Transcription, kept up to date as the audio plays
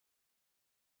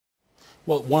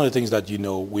Well, one of the things that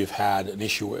we've had an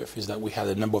issue with is that we had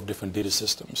a number of different data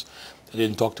systems that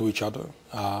didn't talk to each other.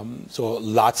 So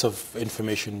lots of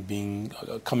information being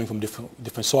coming from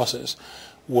different sources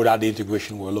without the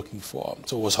integration we're looking for.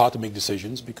 So it was hard to make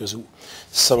decisions because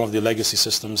some of the legacy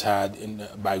systems had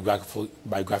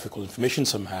biographical information,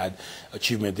 some had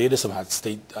achievement data, some had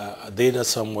state data,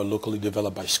 some were locally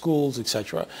developed by schools,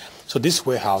 etc. So this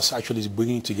warehouse actually is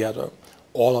bringing together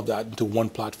all of that into one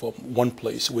platform, one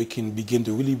place where you can begin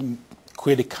to really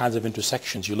create the kinds of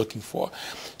intersections you're looking for.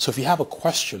 So if you have a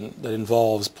question that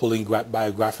involves pulling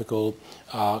biographical,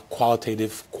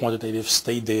 qualitative, quantitative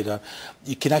state data,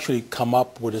 you can actually come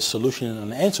up with a solution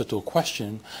and an answer to a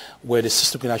question where the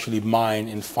system can actually mine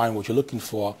and find what you're looking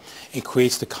for and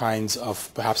creates the kinds of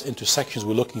perhaps intersections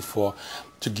we're looking for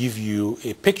to give you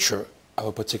a picture of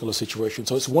a particular situation.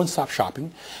 So it's one-stop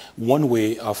shopping, one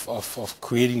way of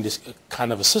creating this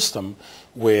kind of a system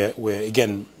where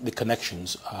again, the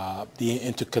connections, the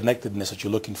interconnectedness that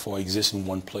you're looking for exists in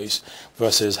one place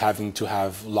versus having to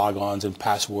have logons and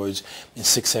passwords in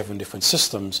 6, 7 different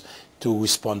systems to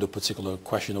respond to a particular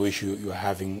question or issue you're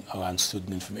having around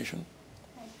student information.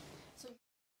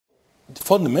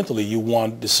 Fundamentally, you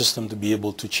want the system to be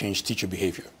able to change teacher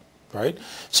behavior. Right?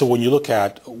 So when you look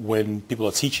at when people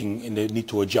are teaching and they need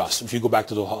to adjust, if you go back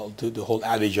to the whole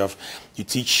adage of you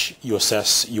teach, you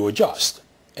assess, you adjust.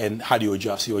 And how do you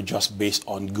adjust? You adjust based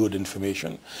on good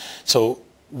information. So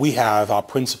we have our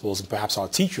principals and perhaps our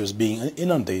teachers being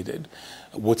inundated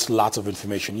with lots of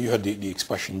information. You heard the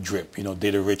expression DRIP,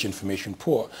 data-rich, information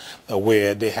poor,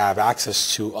 where they have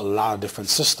access to a lot of different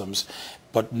systems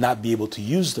but not be able to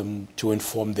use them to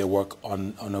inform their work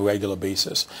on a regular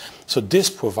basis. So this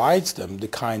provides them the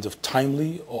kinds of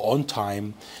timely or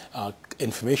on-time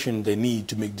information they need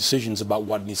to make decisions about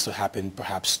what needs to happen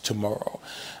perhaps tomorrow.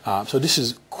 So this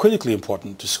is critically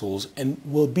important to schools and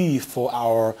will be for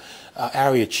our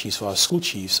area chiefs, for our school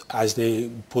chiefs, as they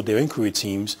put their inquiry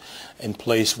teams in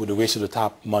place with the race to the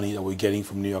top money that we're getting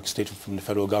from New York State and from the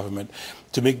federal government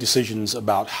to make decisions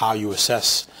about how you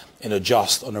assess and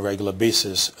adjust on a regular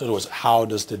basis. In other words, how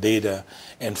does the data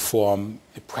inform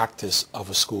the practice of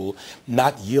a school,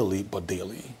 not yearly, but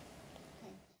daily?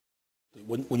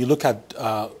 When you look at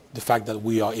the fact that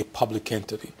we are a public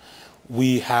entity,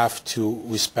 we have to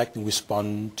respect and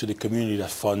respond to the community that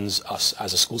funds us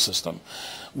as a school system.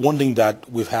 One thing that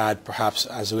we've had perhaps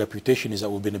as a reputation is that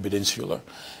we've been a bit insular.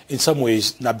 In some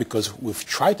ways, not because we've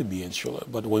tried to be insular,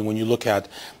 but when you look at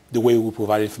the way we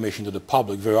provide information to the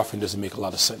public, very often doesn't make a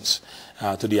lot of sense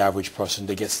to the average person.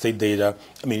 They get state data.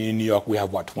 I mean, in New York, we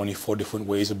have, 24 different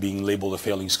ways of being labeled a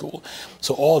failing school.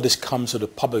 So all this comes to the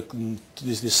public,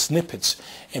 these snippets,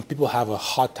 and people have a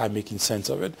hard time making sense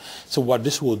of it. So what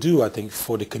this will do, I think,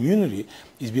 for the community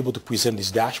is be able to present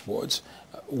these dashboards,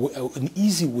 an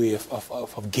easy way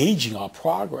of gauging our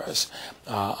progress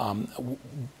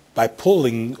by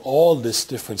pulling all these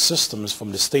different systems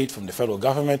from the state, from the federal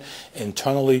government,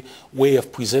 internally, way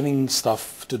of presenting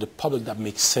stuff to the public that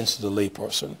makes sense to the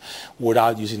layperson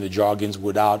without using the jargons,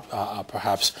 without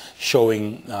perhaps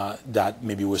showing that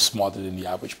maybe we're smarter than the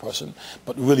average person,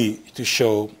 but really to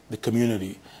show the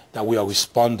community that we are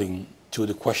responding to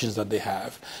the questions that they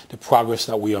have, the progress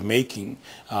that we are making,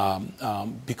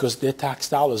 because their tax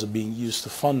dollars are being used to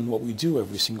fund what we do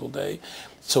every single day.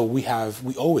 So we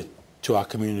owe it to our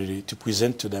community to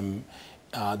present to them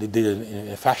the data in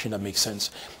a fashion that makes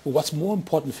sense. But what's more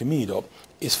important for me, though,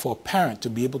 is for a parent to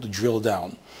be able to drill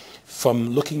down from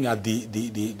looking at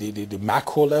the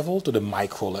macro level to the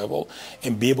micro level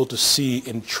and be able to see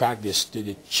and track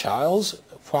the child's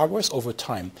progress over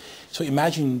time. So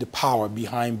imagine the power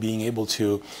behind being able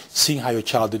to see how your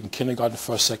child did in kindergarten,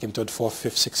 first, second, third, fourth,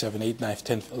 fifth, sixth, seventh, eighth, ninth,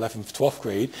 10th, 11th, 12th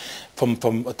grade,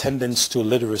 from attendance to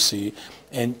literacy,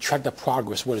 and track the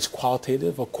progress, whether it's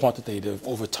qualitative or quantitative,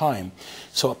 over time.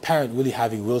 So a parent really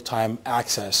having real-time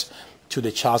access to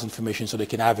the child's information so they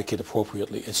can advocate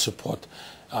appropriately and support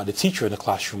the teacher in the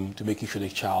classroom to making sure the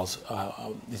child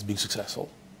is being successful.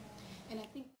 And I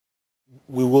think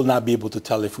we will not be able to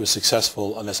tell if we're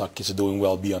successful unless our kids are doing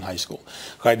well beyond high school.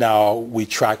 Right now, we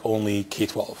track only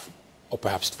K-12 or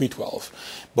perhaps 3-12,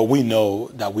 but we know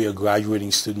that we are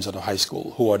graduating students out of high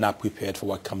school who are not prepared for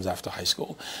what comes after high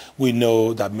school. We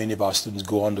know that many of our students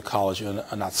go on to college and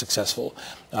are not successful.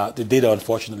 The data,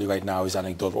 unfortunately, right now is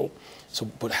anecdotal. So,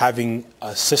 but having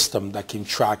a system that can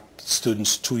track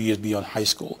students 2 years beyond high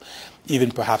school,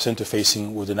 even perhaps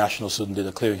interfacing with the National Student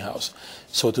Data Clearinghouse,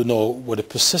 so to know what the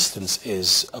persistence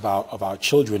is of our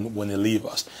children when they leave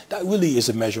us, that really is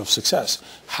a measure of success.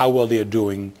 How well they are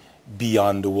doing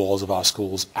beyond the walls of our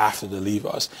schools after they leave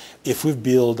us. If we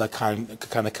build that kind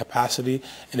of capacity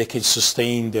and they can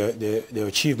sustain their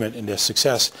achievement and their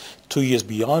success 2 years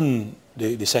beyond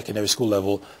the secondary school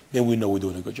level, then we know we're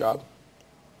doing a good job.